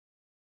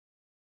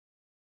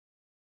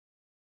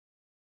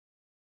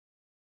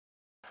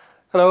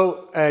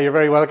Hello, you're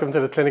very welcome to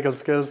the Clinical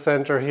Skills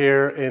Centre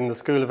here in the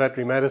School of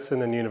Veterinary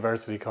Medicine and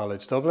University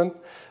College Dublin.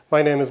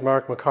 My name is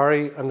Mark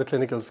McCorry. I'm the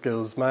Clinical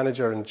Skills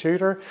Manager and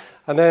Tutor.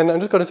 And then I'm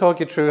just going to talk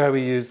you through how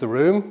we use the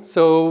room.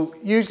 So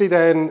usually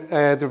then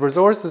the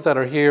resources that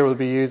are here will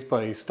be used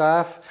by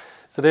staff.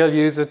 So they'll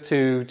use it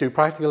to do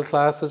practical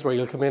classes where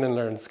you'll come in and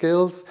learn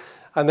skills.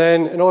 And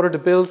then in order to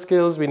build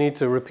skills, we need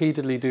to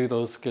repeatedly do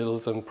those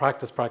skills and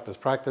practice.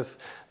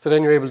 So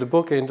then you're able to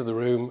book into the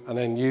room and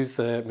then use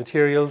the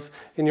materials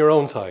in your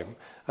own time.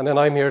 And then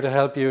I'm here to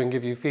help you and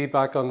give you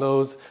feedback on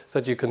those so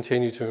that you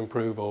continue to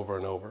improve over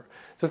and over.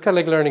 So it's kind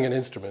of like learning an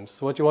instrument.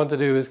 So what you want to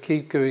do is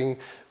keep doing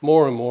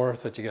more and more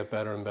so that you get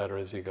better and better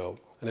as you go.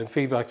 And then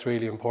feedback's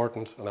really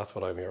important, and that's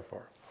what I'm here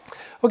for.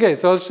 Okay,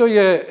 so I'll show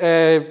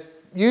you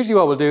usually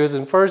what we'll do is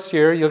in first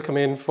year, you'll come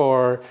in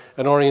for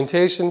an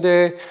orientation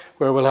day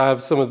where we'll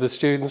have some of the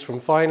students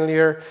from final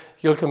year.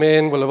 You'll come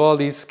in, we'll have all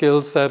these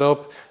skills set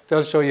up.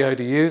 They'll show you how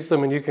to use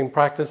them and you can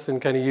practice and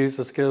kind of use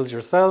the skills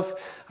yourself.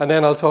 And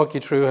then I'll talk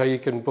you through how you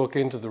can book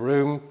into the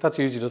room. That's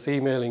usually just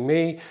emailing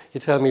me. You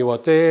tell me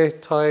what day,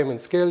 time and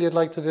skill you'd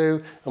like to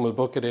do and we'll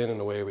book it in and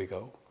away we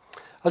go.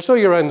 I'll show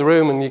you around the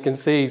room and you can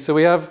see. So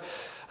we have,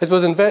 I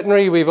suppose in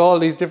veterinary, we have all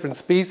these different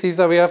species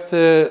that we have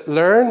to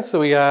learn. So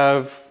we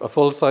have a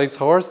full-size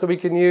horse that we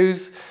can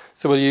use.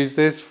 So we'll use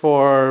this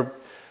for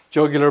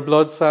jugular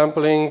blood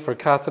sampling, for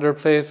catheter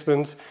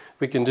placement.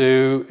 We can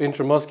do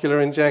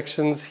intramuscular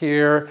injections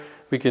here.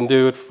 We can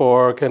do it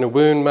for kind of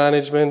wound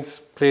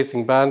management,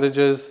 placing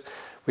bandages.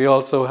 We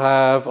also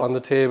have on the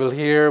table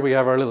here, we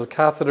have our little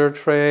catheter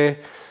tray.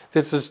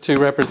 This is to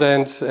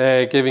represent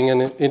giving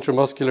an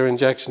intramuscular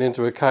injection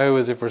into a cow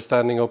as if we're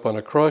standing up on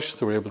a crush,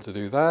 so we're able to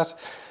do that.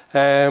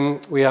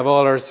 We have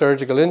all our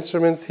surgical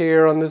instruments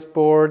here on this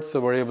board, so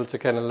we're able to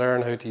kind of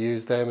learn how to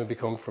use them and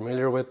become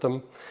familiar with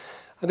them.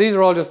 And these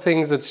are all just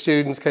things that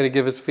students kind of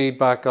give us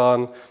feedback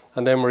on,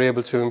 and then we're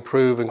able to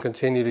improve and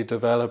continually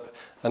develop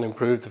and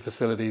improve the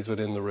facilities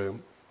within the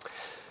room.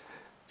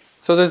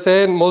 So as I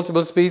said,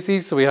 multiple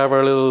species, so we have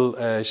our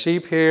little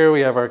sheep here,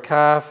 we have our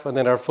calf, and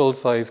then our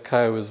full-size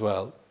cow as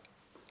well.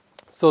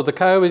 So the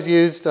cow is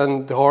used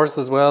and the horse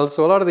as well.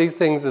 So a lot of these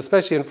things,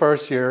 especially in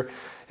first year,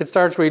 it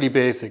starts really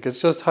basic.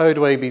 It's just how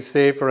do I be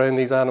safe around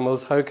these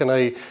animals? How can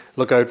I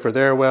look out for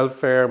their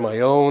welfare, my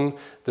own,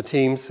 the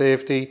team's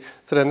safety?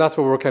 So then that's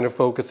what we're kind of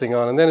focusing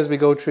on. And then as we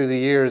go through the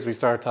years, we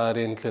start to add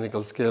in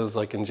clinical skills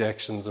like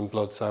injections and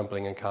blood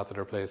sampling and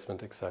catheter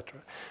placement, etc.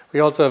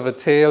 We also have a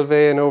tail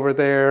vein over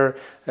there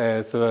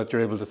so that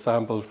you're able to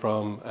sample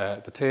from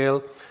the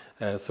tail.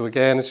 So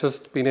again, it's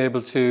just being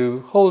able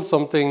to hold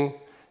something,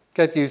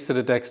 get used to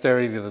the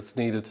dexterity that's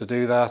needed to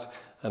do that,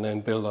 and then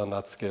build on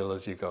that skill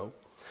as you go.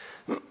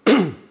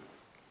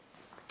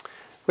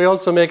 We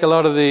also make a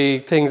lot of the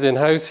things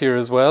in-house here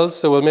as well.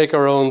 So we'll make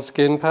our own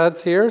skin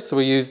pads here. So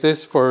we use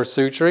this for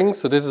suturing.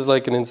 So this is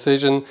like an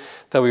incision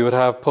that we would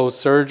have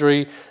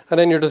post-surgery. And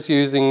then you're just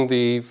using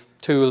the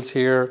tools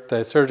here,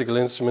 the surgical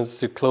instruments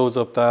to close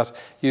up that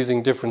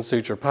using different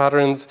suture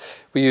patterns.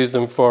 We use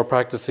them for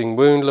practicing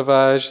wound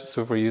lavage.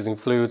 So if we're using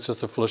fluids just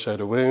to flush out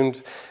a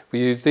wound. We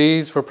use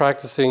these for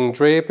practicing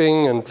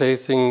draping and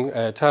placing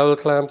towel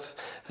clamps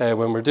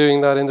when we're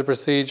doing that in the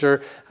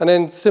procedure. And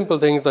then simple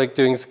things like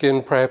doing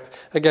skin prep.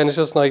 Again, it's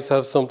just nice to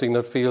have something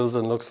that feels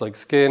and looks like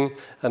skin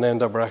and then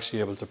that we're actually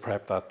able to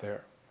prep that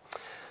there.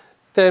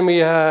 Then we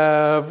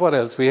have, what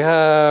else? We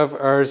have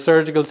our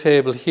surgical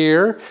table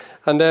here.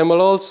 And then we'll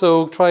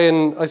also try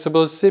and, I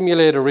suppose,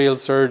 simulate a real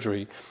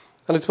surgery.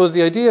 And I suppose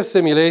the idea of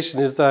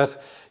simulation is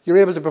that you're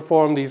able to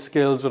perform these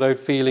skills without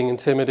feeling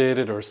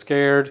intimidated or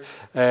scared,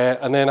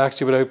 and then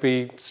actually without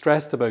being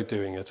stressed about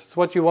doing it. So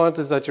what you want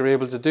is that you're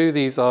able to do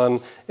these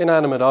on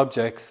inanimate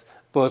objects,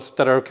 but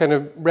that are kind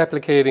of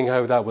replicating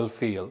how that will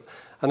feel.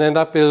 And then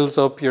that builds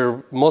up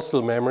your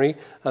muscle memory,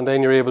 and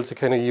then you're able to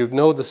kind of, you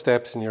know the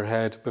steps in your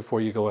head before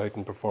you go out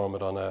and perform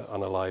it on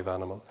a live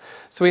animal.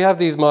 So we have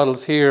these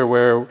models here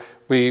where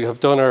we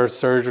have done our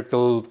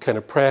surgical kind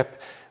of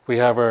prep. We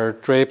have our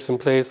drapes in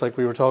place like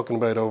we were talking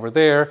about over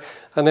there.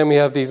 And then we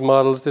have these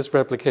models. This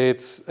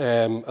replicates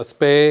a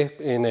spay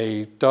in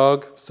a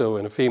dog, so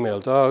in a female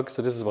dog.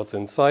 So this is what's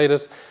inside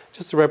it,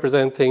 just to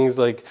represent things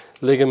like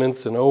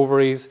ligaments and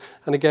ovaries.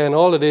 And again,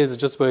 all it is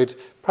just about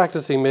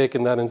practicing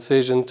making that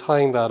incision,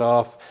 tying that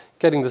off,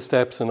 getting the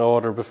steps in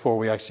order before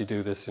we actually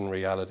do this in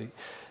reality.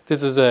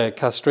 This is a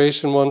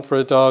castration one for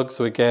a dog.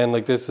 So again,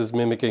 like this is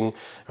mimicking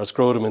our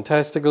scrotum and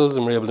testicles,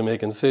 and we're able to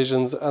make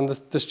incisions. And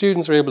the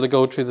students are able to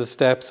go through the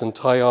steps and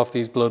tie off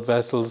these blood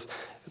vessels.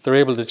 They're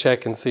able to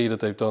check and see that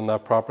they've done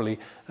that properly.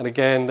 And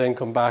again, then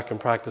come back and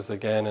practice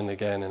again and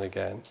again and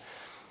again.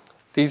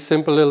 These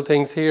simple little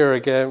things here,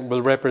 again,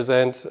 will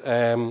represent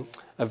a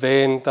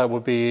vein that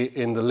would be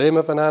in the limb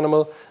of an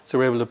animal. So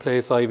we're able to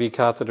place IV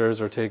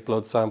catheters or take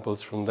blood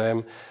samples from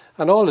them.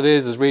 And all it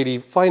is really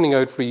finding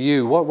out for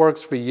you, what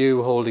works for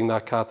you holding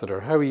that catheter?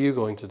 How are you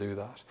going to do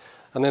that?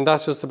 And then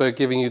that's just about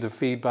giving you the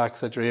feedback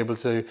so that you're able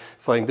to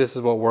find this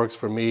is what works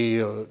for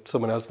me, or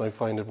someone else might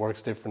find it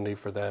works differently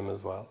for them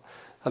as well.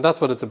 And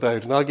that's what it's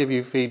about. And I'll give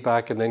you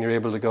feedback, and then you're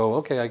able to go,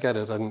 okay, I get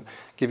it, and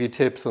give you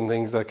tips on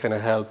things that kind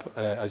of help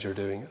as you're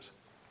doing it.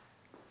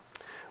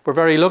 We're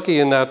very lucky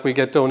in that we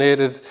get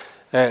donated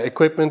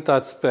equipment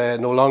that's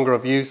no longer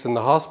of use in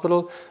the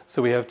hospital.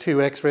 So we have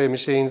 2 X-ray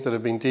machines that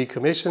have been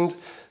decommissioned.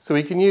 So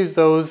we can use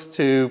those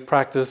to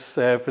practice.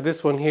 For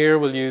this one here,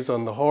 we'll use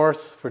on the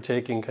horse for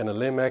taking kind of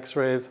limb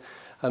X-rays.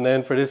 And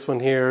then for this one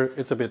here,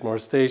 it's a bit more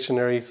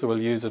stationary, so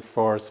we'll use it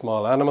for a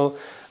small animal.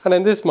 And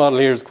then this model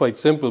here is quite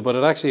simple, but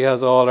it actually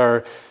has all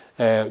our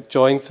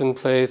joints in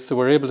place, so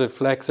we're able to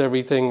flex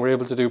everything, we're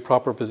able to do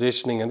proper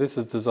positioning, and this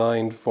is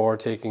designed for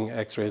taking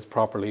X-rays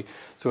properly.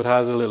 So it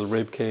has a little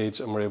rib cage,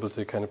 and we're able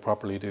to kind of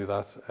properly do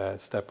that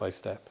step by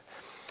step.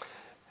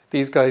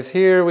 These guys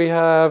here we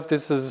have,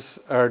 this is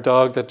our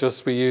dog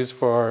that we use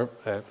for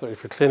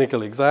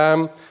clinical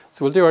exam.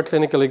 So we'll do our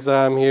clinical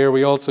exam here.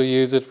 We also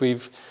use it,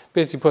 we've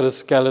basically put a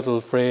skeletal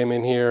frame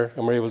in here,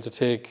 and we're able to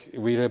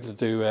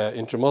do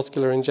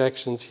intramuscular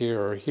injections here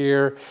or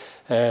here.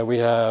 We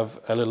have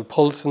a little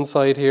pulse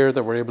inside here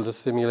that we're able to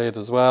simulate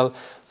as well,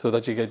 so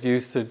that you get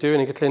used to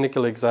doing a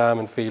clinical exam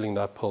and feeling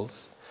that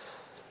pulse.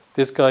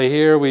 This guy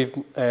here we've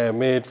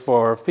made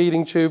for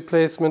feeding tube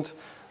placement.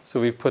 So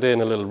we've put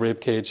in a little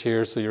rib cage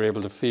here, so you're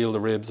able to feel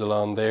the ribs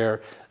along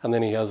there, and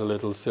then he has a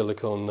little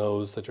silicone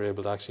nose that you're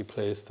able to actually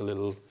place the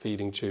little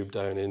feeding tube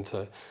down into,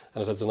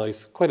 and it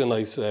has quite a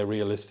nice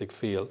realistic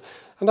feel.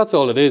 And that's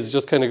all it is,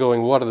 just kind of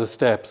going, what are the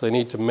steps? I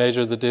need to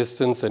measure the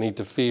distance, I need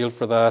to feel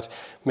for that,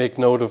 make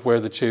note of where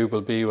the tube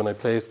will be when I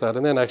place that,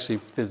 and then actually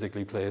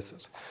physically place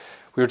it.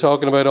 We were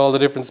talking about all the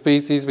different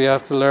species we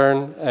have to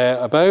learn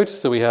about.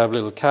 So we have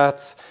little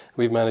cats,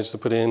 we've managed to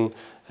put in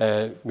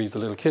these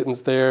little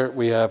kittens there,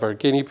 we have our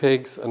guinea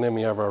pigs, and then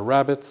we have our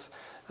rabbits.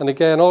 And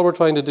again, all we're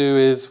trying to do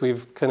is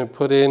we've kind of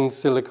put in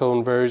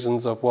silicone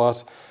versions of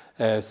what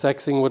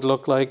sexing would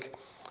look like.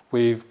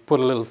 We've put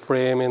a little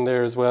frame in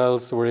there as well,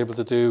 so we're able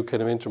to do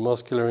kind of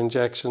intramuscular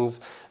injections,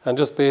 and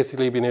just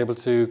basically being able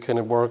to kind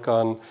of work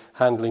on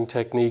handling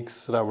techniques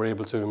so that we're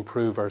able to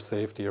improve our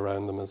safety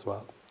around them as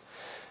well.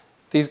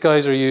 These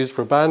guys are used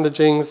for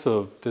bandaging,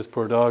 so this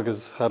poor dog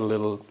has had a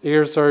little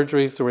ear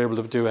surgery, so we're able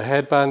to do a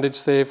head bandage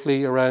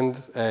safely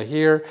around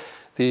here.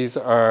 These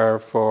are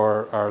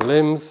for our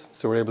limbs,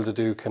 so we're able to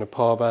do kind of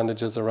paw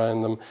bandages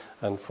around them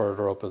and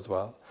further up as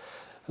well.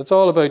 It's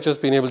all about just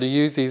being able to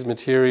use these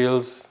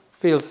materials,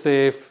 feel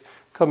safe,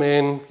 come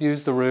in,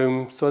 use the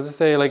room. So as I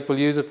say, like, we'll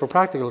use it for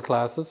practical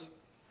classes.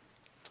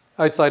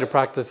 Outside of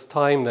practice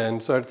time then,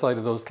 so outside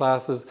of those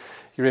classes,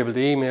 you're able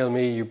to email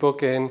me, you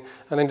book in,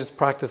 and then just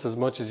practice as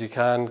much as you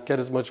can, get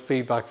as much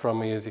feedback from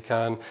me as you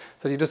can,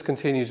 so you just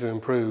continue to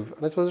improve.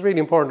 And I suppose it's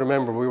really important to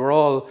remember, we were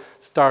all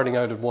starting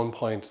out at one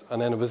point,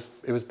 and then it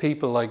was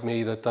people like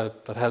me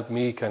that helped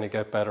me kind of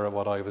get better at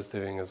what I was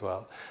doing as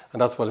well.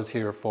 And that's what it's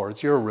here for.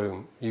 It's your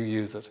room, you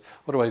use it.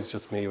 Otherwise it's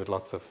just me with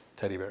lots of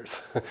teddy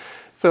bears.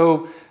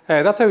 So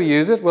that's how we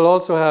use it. We'll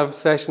also have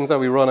sessions that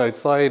we run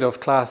outside of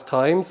class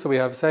time. So we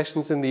have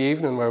sessions in the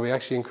evening where we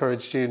actually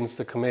encourage students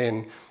to come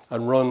in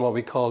and run what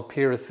we call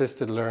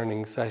peer-assisted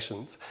learning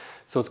sessions.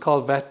 So it's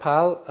called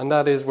VetPal, and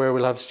that is where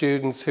we'll have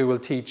students who will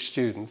teach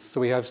students.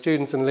 So we have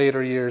students in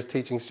later years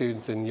teaching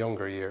students in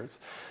younger years.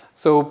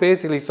 So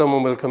basically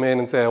someone will come in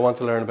and say, I want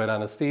to learn about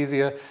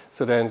anesthesia.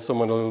 So then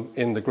someone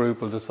in the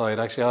group will decide,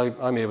 actually,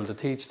 I'm able to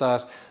teach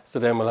that. So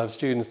then we'll have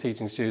students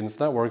teaching students.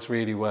 That works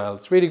really well.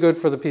 It's really good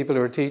for the people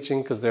who are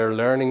teaching because they're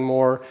learning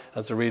more.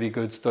 It's a really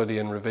good study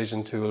and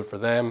revision tool for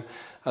them.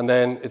 And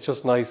then it's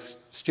just nice,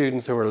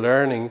 students who are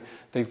learning,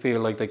 they feel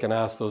like they can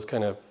ask those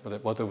kind of,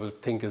 what they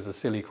would think is a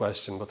silly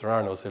question, but there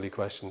are no silly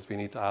questions. We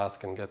need to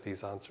ask and get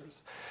these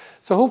answers.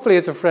 So hopefully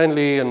it's a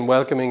friendly and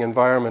welcoming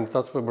environment.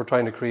 That's what we're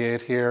trying to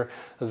create here.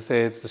 As I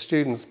say, it's the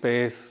student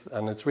space,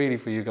 and it's really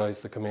for you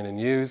guys to come in and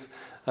use.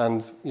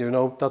 And you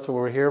know, that's what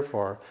we're here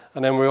for.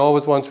 And then we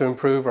always want to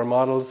improve our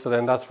models, so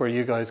then that's where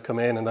you guys come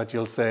in, and that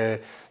you'll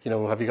say, you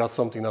know, have you got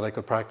something that I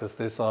could practice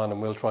this on,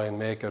 and we'll try and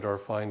make it or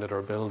find it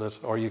or build it,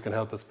 or you can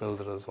help us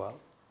build it as well.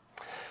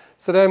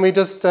 So then we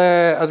just,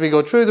 as we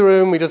go through the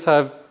room, we just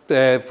have,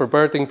 for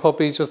birthing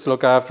puppies, just to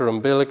look after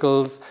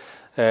umbilicals,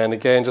 and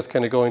again, just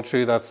kind of going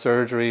through that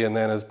surgery, and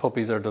then as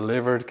puppies are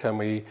delivered, can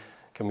we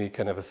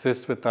kind of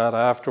assist with that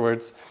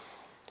afterwards.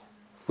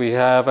 We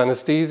have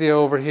anesthesia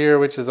over here,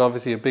 which is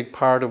obviously a big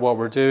part of what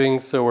we're doing.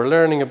 So we're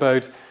learning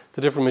about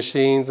the different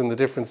machines and the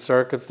different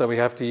circuits that we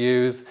have to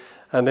use,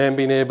 and then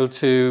being able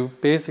to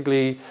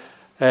basically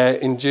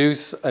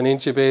induce and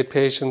intubate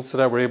patients so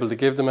that we're able to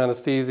give them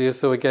anesthesia.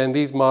 So again,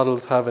 these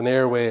models have an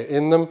airway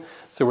in them,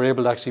 so we're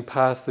able to actually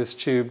pass this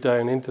tube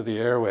down into the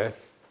airway.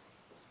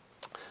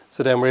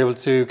 So then we're able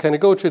to kind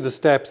of go through the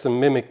steps and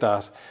mimic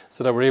that,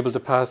 so that we're able to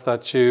pass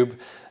that tube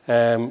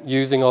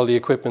using all the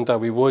equipment that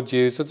we would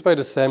use. So it's about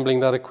assembling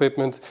that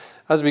equipment.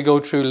 As we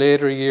go through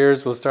later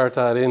years, we'll start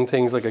to add in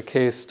things like a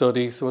case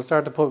study. So we'll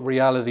start to put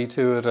reality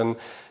to it and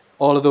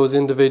all of those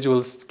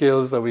individual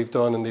skills that we've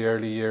done in the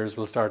early years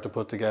we'll start to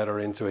put together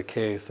into a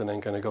case and then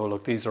kind of go,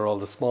 look, these are all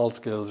the small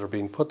skills that are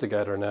being put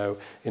together now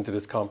into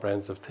this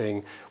comprehensive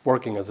thing,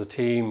 working as a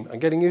team and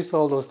getting used to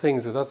all those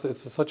things, because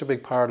it's such a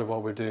big part of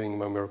what we're doing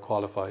when we're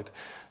qualified.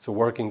 So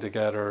working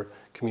together,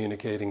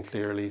 communicating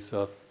clearly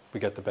so we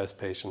get the best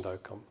patient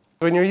outcome.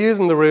 When you're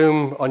using the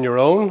room on your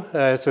own,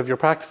 so if you're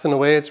practicing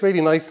away, it's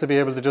really nice to be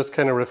able to just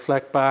kind of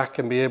reflect back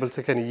and be able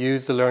to kind of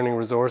use the learning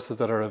resources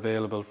that are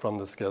available from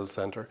the Skills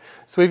Centre.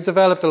 So we've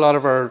developed a lot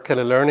of our kind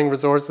of learning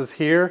resources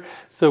here.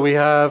 So we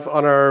have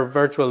on our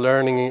virtual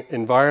learning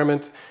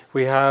environment,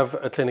 we have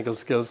a Clinical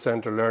Skills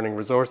Centre learning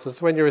resources.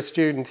 So when you're a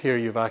student here,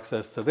 you have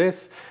access to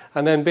this.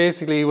 And then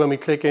basically when we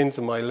click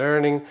into My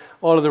Learning,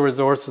 all of the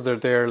resources are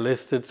there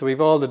listed. So we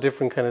have all the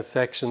different kind of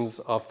sections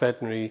of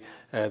veterinary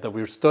that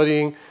we're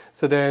studying.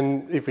 So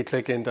then if we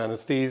click into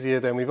Anesthesia,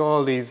 then we've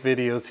all these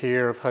videos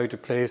here of how to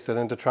place an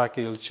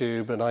endotracheal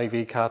tube, an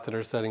IV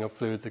catheter, setting up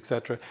fluids,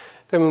 etc.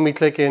 Then when we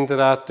click into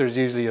that, there's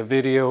usually a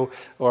video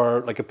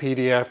or like a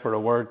PDF or a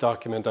Word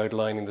document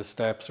outlining the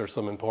steps or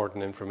some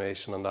important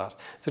information on that.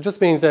 So it just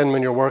means then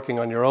when you're working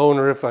on your own,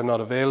 or if I'm not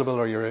available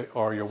or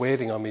you're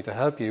waiting on me to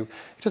help you,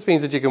 it just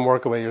means that you can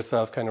work away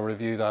yourself, kind of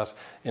review that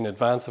in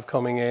advance of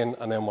coming in,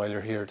 and then while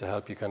you're here to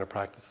help you kind of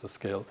practice the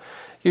skill.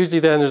 Usually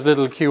then there's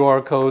little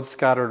QR codes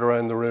scattered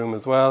around the room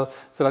as well,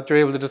 so that you're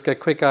able to just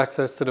get quick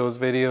access to those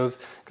videos,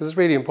 because it's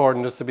really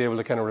important just to be able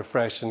to kind of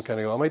refresh and kind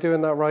of go, am I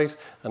doing that right?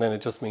 And then it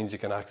just means you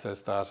can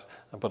access that,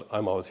 but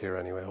I'm always here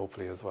anyway,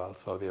 hopefully as well,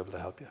 so I'll be able to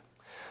help you.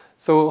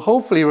 So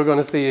hopefully we're going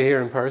to see you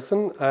here in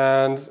person,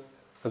 and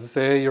as I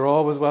say, you're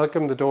always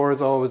welcome, the door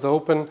is always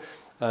open,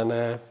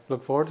 and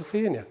look forward to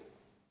seeing you.